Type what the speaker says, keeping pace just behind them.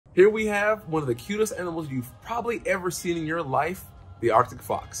Here we have one of the cutest animals you've probably ever seen in your life, the Arctic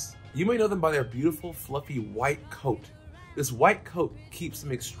fox. You may know them by their beautiful fluffy white coat. This white coat keeps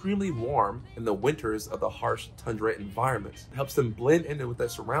them extremely warm in the winters of the harsh tundra environment. It helps them blend in with their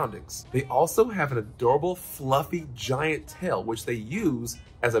surroundings. They also have an adorable fluffy giant tail which they use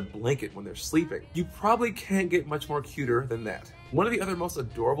as a blanket when they're sleeping. You probably can't get much more cuter than that. One of the other most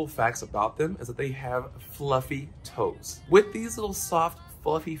adorable facts about them is that they have fluffy toes. With these little soft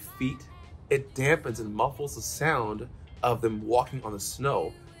fluffy feet, it dampens and muffles the sound of them walking on the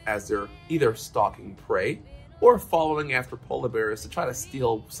snow as they're either stalking prey or following after polar bears to try to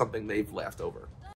steal something they've left over.